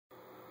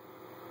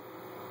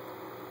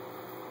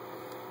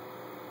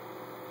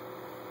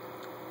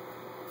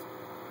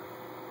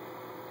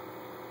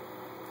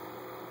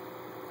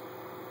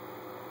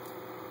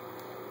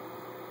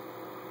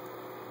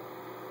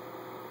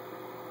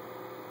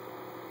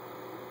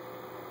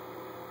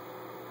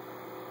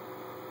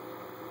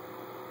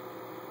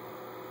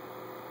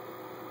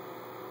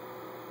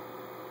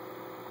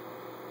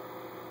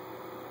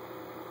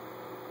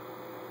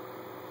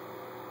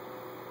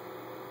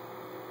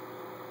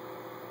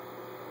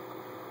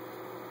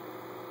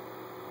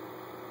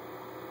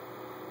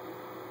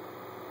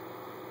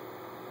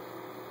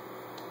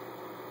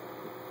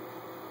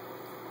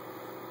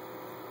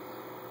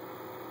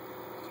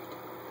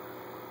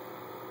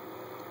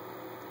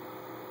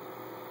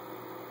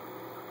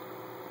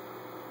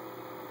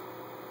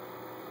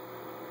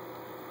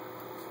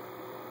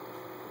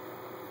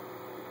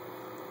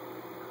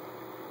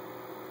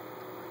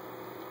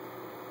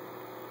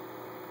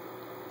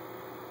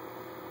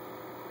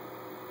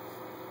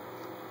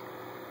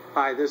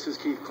Hi, this is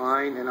Keith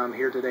Klein, and I'm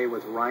here today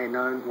with Ryan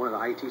Nunn, one of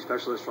the IT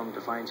specialists from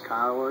Defiance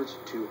College,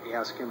 to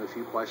ask him a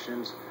few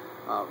questions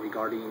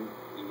regarding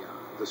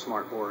the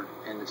smart board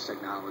and its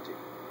technology.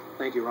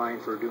 Thank you, Ryan,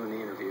 for doing the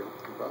interview.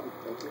 No problem.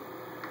 Thank you.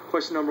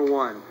 Question number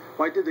one,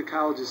 why did the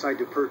college decide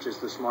to purchase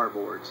the smart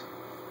boards?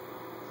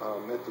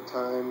 At the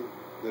time,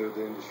 they're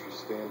the industry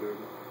standard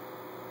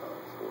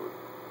for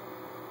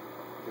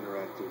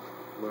interactive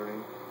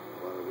learning.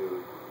 A lot of the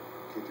other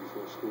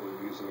K-12 schools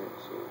are using it,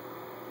 so it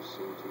just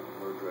seemed to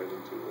merge right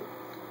into the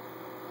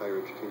higher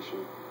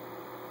education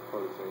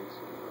part of things.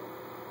 And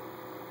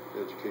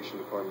the education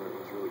department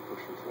was really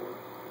pushing for it.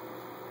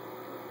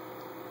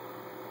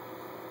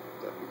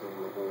 That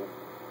became the whole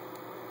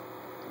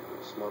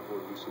smart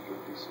board usage of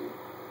DC.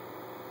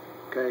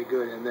 Okay,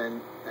 good. And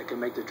then that can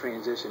make the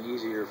transition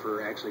easier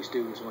for actually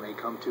students when they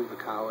come to the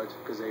college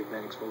because they've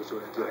been exposed to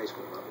it at the high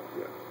school level.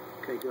 Yeah.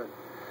 Okay, good.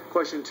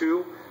 Question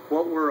two,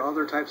 what were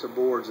other types of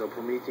boards that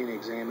Promethean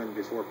examined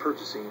before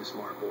purchasing the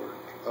smart board?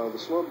 The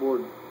smart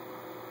board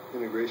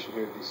integration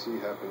here at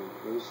DC happened,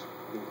 it was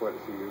been quite a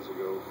few years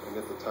ago, and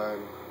at the time,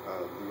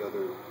 the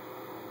other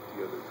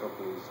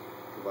companies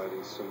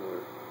providing similar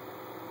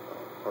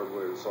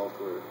hardware and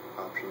software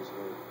options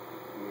weren't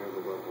near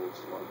the level of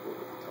smart board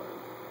at the time.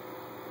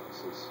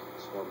 Since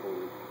smart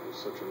board was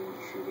such an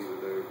industry leader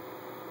there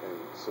and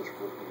such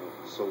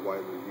so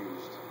widely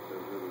used,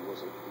 there really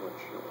wasn't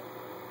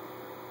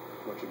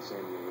much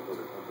examining of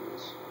other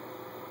companies'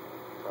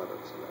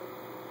 products in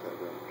that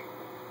range.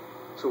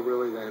 So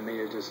really then it made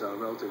it just a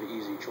relatively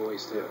easy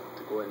choice to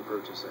go ahead and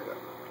purchase it. Yeah.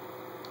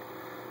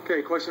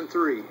 Okay, question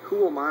three, who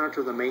will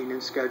monitor the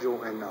maintenance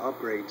schedule and the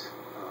upgrades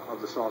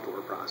of the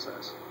software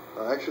process?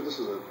 Actually, this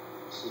is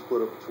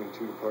split up between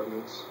two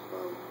departments.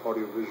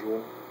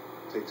 Audiovisual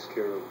takes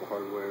care of the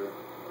hardware.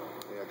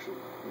 They actually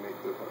make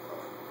the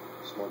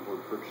smart board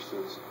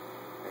purchases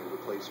and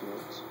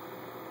replacements.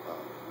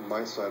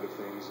 My side of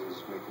things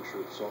is making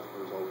sure the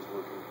software is always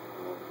working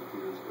on all the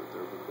computers that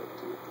they're hooked up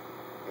to,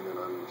 and then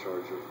I'm in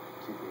charge of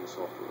keeping the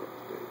software up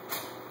to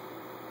date.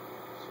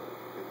 So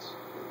it's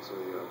a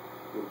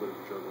little bit of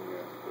a juggling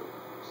act, but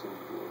it seems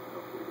to be working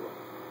out pretty well.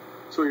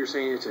 So you're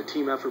saying it's a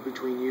team effort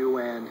between you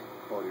and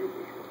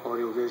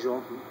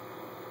Audiovisual?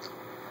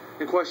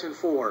 And question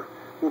four,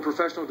 will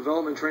professional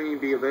development training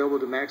be available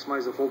to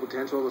maximize the full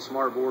potential of the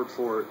smart board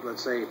for,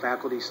 let's say,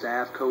 faculty,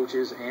 staff,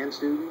 coaches, and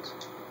students?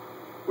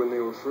 When they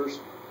were first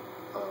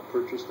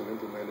purchased and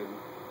implemented,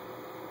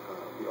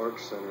 the ARC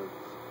Center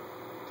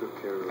took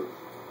care of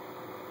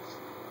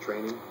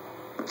training.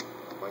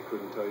 I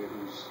couldn't tell you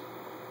who's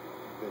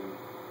been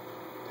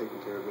taking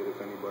care of it,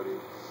 if anybody,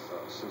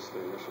 since the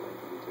initial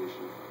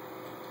implementation.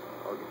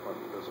 Our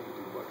department doesn't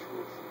do much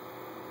with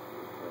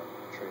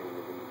training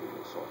of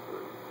individual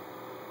software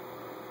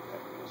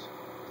packages.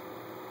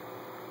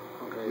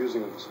 Okay.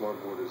 Using the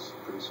smart board is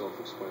pretty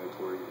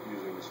self-explanatory.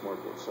 Using the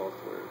smart board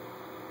software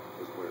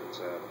is where it's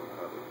at on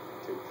how to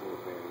take full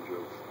advantage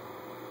of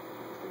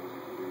the things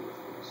you can do with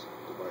these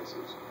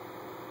devices.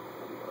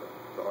 And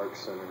the ARC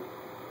Center,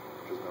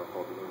 which is now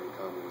called the Learning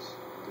Commons,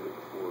 did it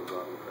before.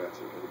 Robin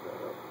Kratzer headed that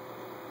up.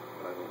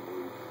 But I don't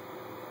believe,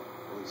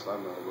 at least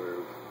I'm not aware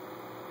of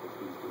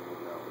who's doing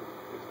it now,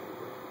 if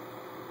anybody.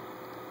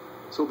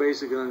 So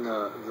basically then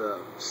the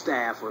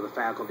staff or the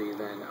faculty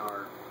then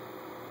are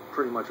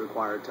pretty much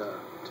required to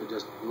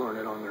just learn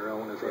it on their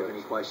own. If they have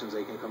any questions,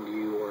 they can come to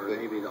you, or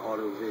maybe the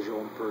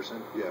audiovisual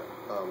person. Yeah,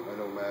 I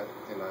know Matt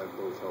and I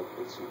both helped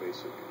with some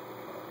basic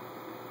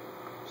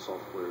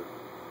software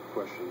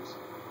questions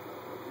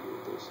that to do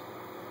with this.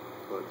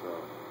 But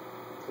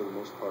for the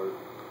most part,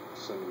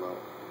 send them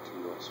out to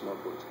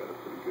Smartboard's got a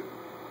pretty good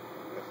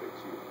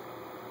FAQ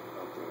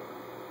out there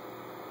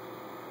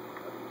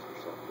how to use their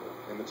software.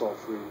 And it's all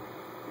free.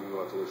 You can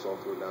go out to their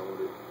software, download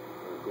it,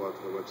 go out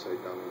to the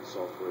website, download the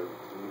software,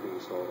 and you can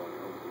install it on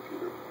your own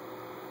computer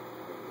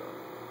and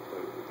play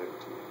with it there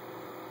too.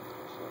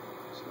 So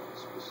it's not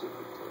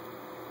specific to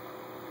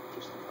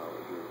just the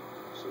college or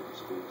certain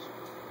schools.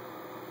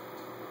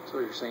 So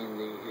you're saying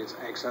it's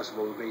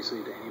accessible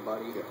basically to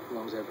anybody? Yeah. As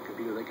long as they have a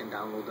computer, they can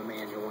download the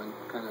manual and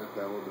kind of...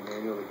 Download the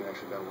manual, they can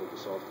actually download the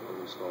software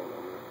and install it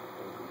on their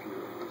own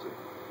computer and use it.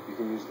 You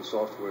can use the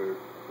software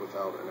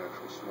without an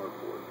actual smart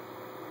board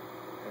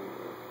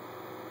anywhere.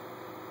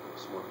 The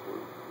smart board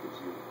gives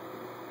you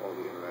all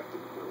the interactive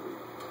ability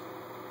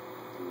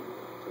through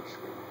the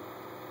touchscreen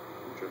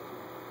projector.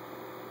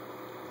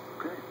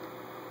 Okay.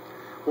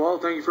 Well,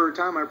 thank you for your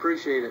time. I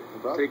appreciate it. No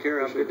problem. Take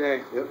care. Have a good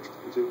day. Yep,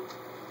 you too.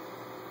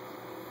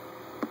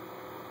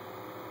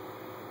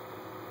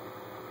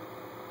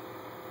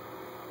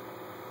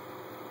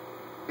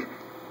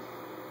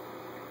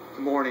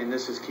 Good morning.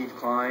 This is Keith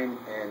Klein,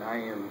 and I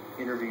am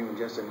interviewing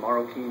Justin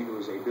Marroquin, who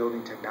is a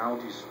building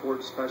technology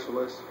support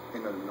specialist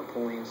in the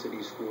Napoleon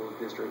City School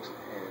District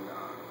in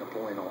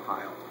Napoleon,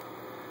 Ohio.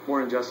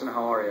 Morning, Justin.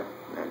 How are you?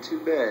 Not too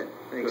bad.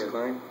 Thanks, Good.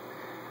 Klein.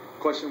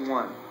 Question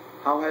one.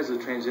 How has the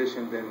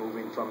transition been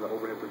moving from the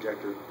overhead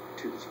projector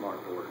to the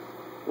smart board?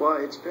 Well,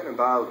 it's been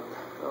about,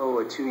 a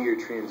 2-year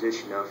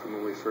transition now from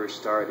when we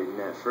first started.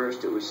 And at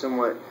first it was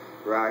somewhat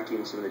rocky,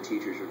 and some of the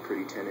teachers were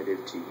pretty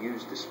tentative to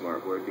use the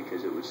smartboard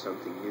because it was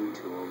something new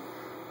to them.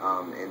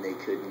 And they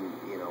couldn't,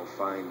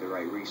 find the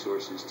right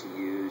resources to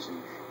use,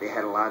 and they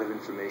had a lot of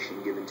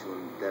information given to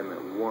them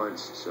at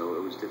once, so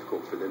it was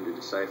difficult for them to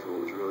decipher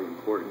what was really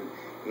important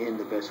and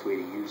the best way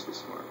to use the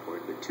smartboard.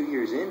 But 2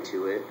 years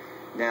into it,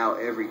 now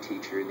every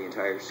teacher in the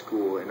entire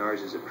school, and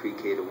ours is a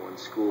pre-K to 1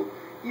 school,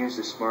 use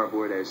the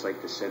smartboard as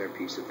like the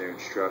centerpiece of their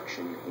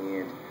instruction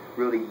and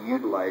really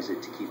utilize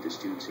it to keep the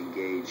students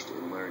engaged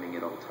and learning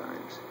at all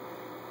times.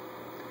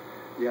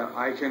 Yeah,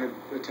 I can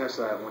attest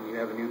to that. When you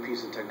have a new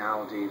piece of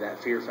technology,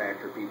 that fear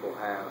factor people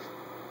have,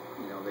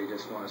 they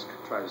just want to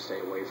try to stay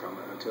away from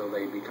it until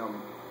they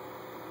become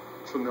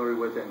familiar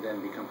with it and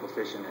then become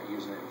proficient at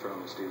using it in front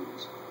of the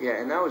students. Yeah,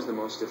 and that was the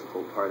most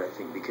difficult part, I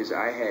think, because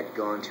I had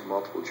gone to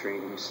multiple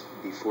trainings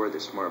before the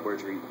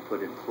smartboards were even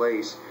put in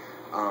place,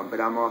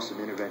 but I'm also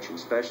an intervention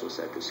specialist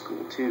at the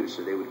school too,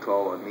 so they would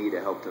call on me to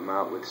help them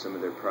out with some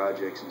of their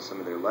projects and some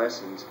of their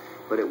lessons,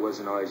 but it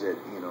wasn't always at,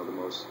 the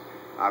most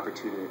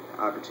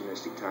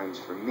opportunistic times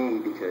for me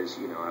because,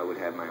 I would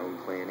have my own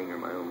planning or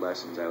my own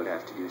lessons I would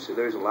have to do. So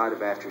there's a lot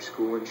of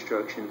after-school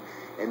instruction,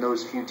 and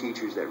those few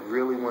teachers that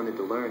really wanted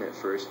to learn at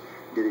first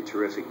did a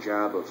terrific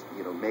job of,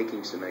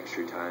 making some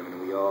extra time,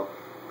 and we all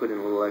put in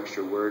a little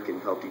extra work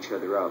and helped each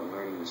other out in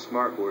learning the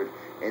smartboard,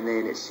 and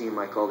then it seemed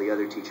like all the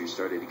other teachers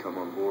started to come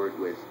on board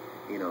with,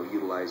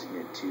 utilizing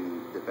it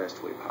to the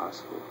best way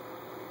possible.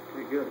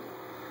 Pretty good.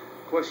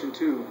 Question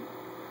 2,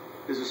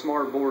 is the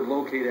smartboard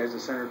located as a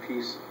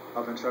centerpiece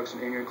of instruction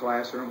in your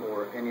classroom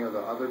or any of the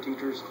other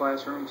teachers'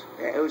 classrooms?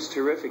 Yeah, it was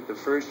terrific. The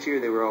first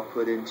year they were all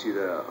put into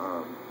the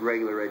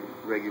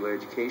regular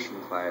education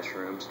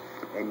classrooms,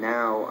 and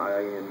now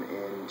I am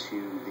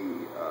into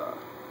the,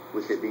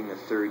 with it being the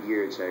 3rd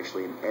year, it's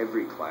actually in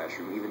every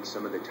classroom. Even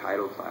some of the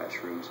title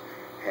classrooms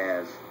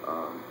have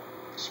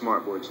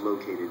smartboards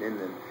located in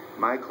them.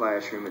 My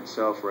classroom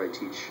itself, where I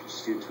teach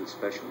students with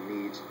special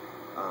needs,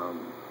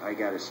 I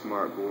got a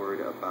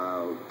smartboard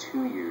about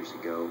 2 years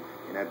ago,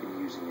 and I've been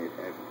using it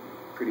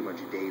pretty much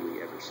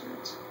daily ever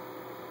since.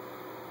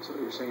 So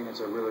you're saying it's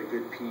a really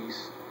good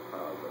piece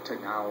of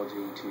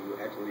technology to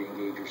actively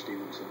engage your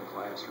students in the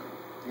classroom?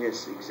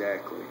 Yes,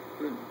 exactly.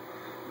 Good.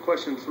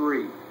 Question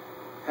 3,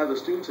 have the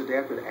students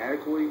adapted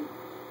adequately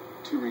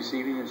to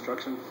receiving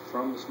instruction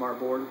from the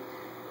smartboard?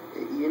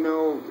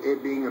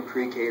 It being a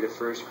pre-K to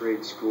 1st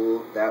grade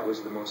school, that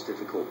was the most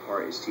difficult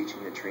part, is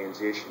teaching the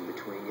transition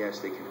between, yes,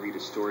 they can read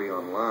a story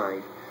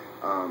online,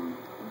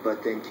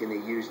 but then can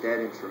they use that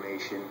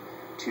information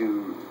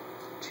to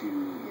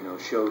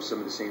show some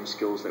of the same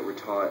skills that were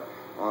taught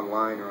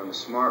online or on the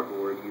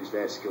smartboard, use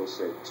that skill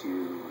set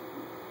to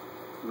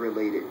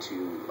relate it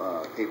to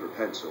paper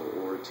pencil,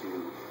 or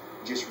to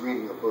just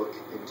reading a book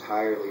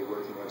entirely,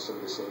 working on some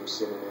of the same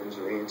synonyms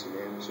or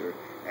antonyms or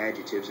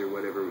adjectives or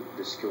whatever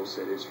the skill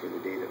set is for the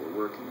day that we're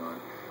working on.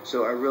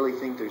 So I really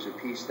think there's a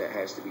piece that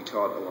has to be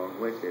taught along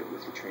with it,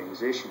 with the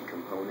transition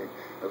component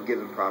of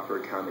giving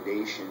proper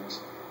accommodations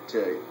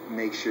to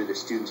make sure the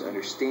students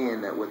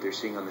understand that what they're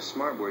seeing on the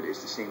smartboard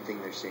is the same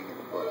thing they're seeing in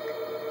the book.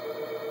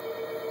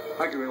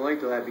 I can relate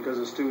to that because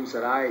the students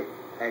that I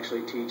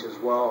actually teach as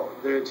well,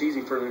 it's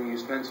easy for them to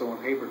use pencil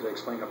and paper to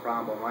explain a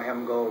problem. I have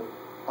them go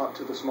up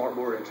to the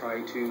smartboard and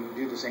try to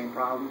do the same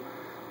problem.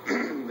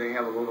 They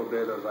have a little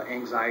bit of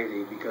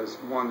anxiety because,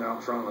 1, they're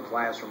in front of the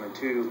classroom, and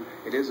 2,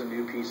 it is a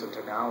new piece of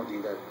technology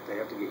that they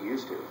have to get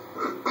used to.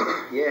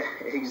 Yeah,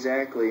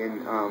 exactly.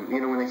 And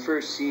when they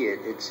first see it,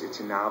 it's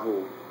a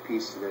novel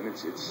piece to them.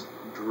 It's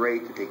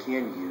great that they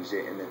can use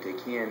it and that they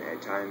can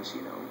at times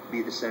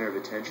be the center of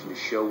attention to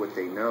show what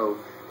they know,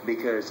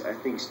 because I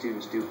think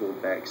students do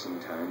hold back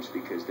sometimes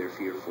because they're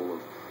fearful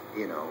of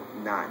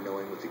not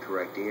knowing what the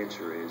correct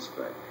answer is.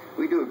 But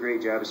we do a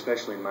great job,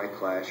 especially in my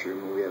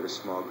classroom, where we have a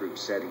small group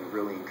setting,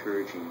 really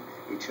encouraging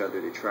each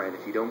other to try. And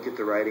if you don't get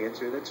the right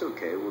answer, that's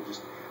okay. We'll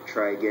just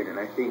try again. And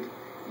I think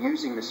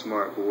using the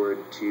smartboard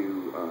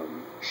to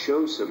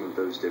show some of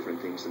those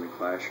different things in the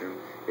classroom,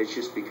 it's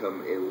just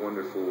become a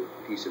wonderful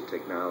piece of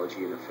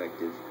technology and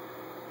effective.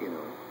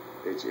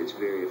 It's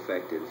very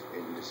effective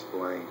in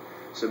displaying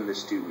some of the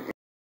student.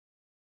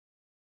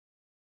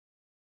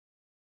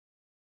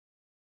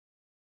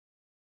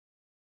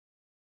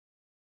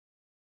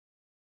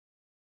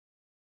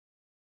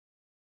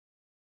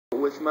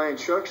 With my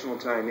instructional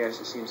time,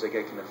 yes, it seems like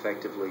I can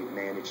effectively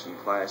manage some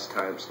class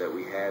times that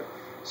we have,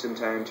 some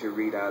time to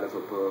read out of a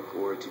book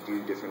or to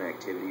do different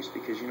activities,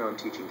 because I'm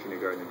teaching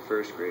kindergarten and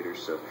 1st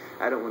graders, so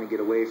I don't want to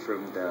get away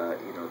from the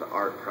the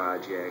art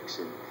projects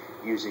and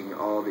using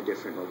all the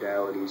different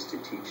modalities to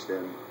teach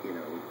them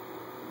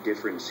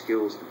different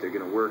skills that they're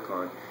going to work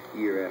on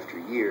year after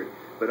year,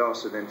 but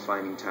also then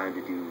finding time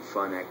to do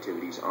fun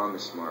activities on the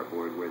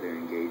smartboard where they're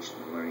engaged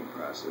in the learning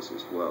process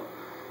as well.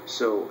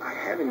 So I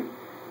haven't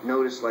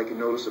noticed a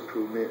noticeable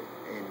improvement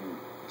in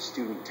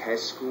student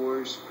test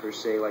scores per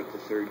se, like the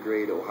 3rd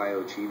grade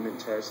Ohio Achievement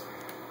Test,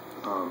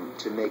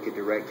 to make a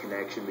direct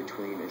connection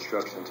between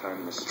instructional time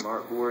and the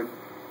smartboard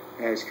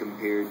as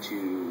compared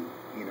to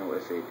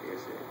if it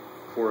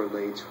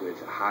correlates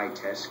with high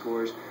test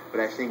scores, but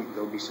I think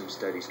there'll be some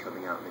studies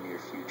coming out in the near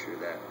future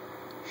that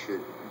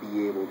should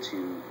be able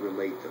to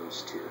relate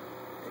those two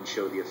and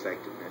show the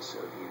effectiveness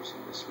of using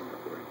the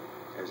smartboard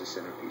as a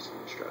centerpiece of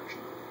instruction.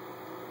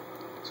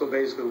 So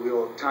basically,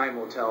 time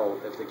will tell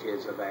if the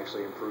kids have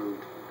actually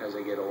improved as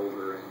they get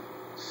older and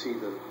see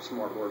the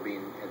smartboard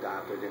being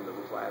adopted into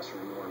the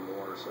classroom more and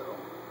more. So,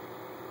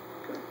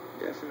 okay,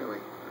 definitely.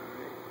 All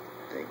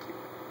right, thank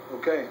you.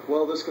 Okay,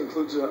 well, this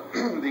concludes the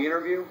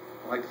interview.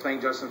 I'd like to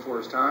thank Justin for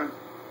his time.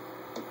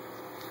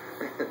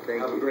 Thank you.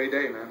 Have a great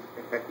day, man.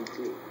 You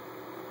too.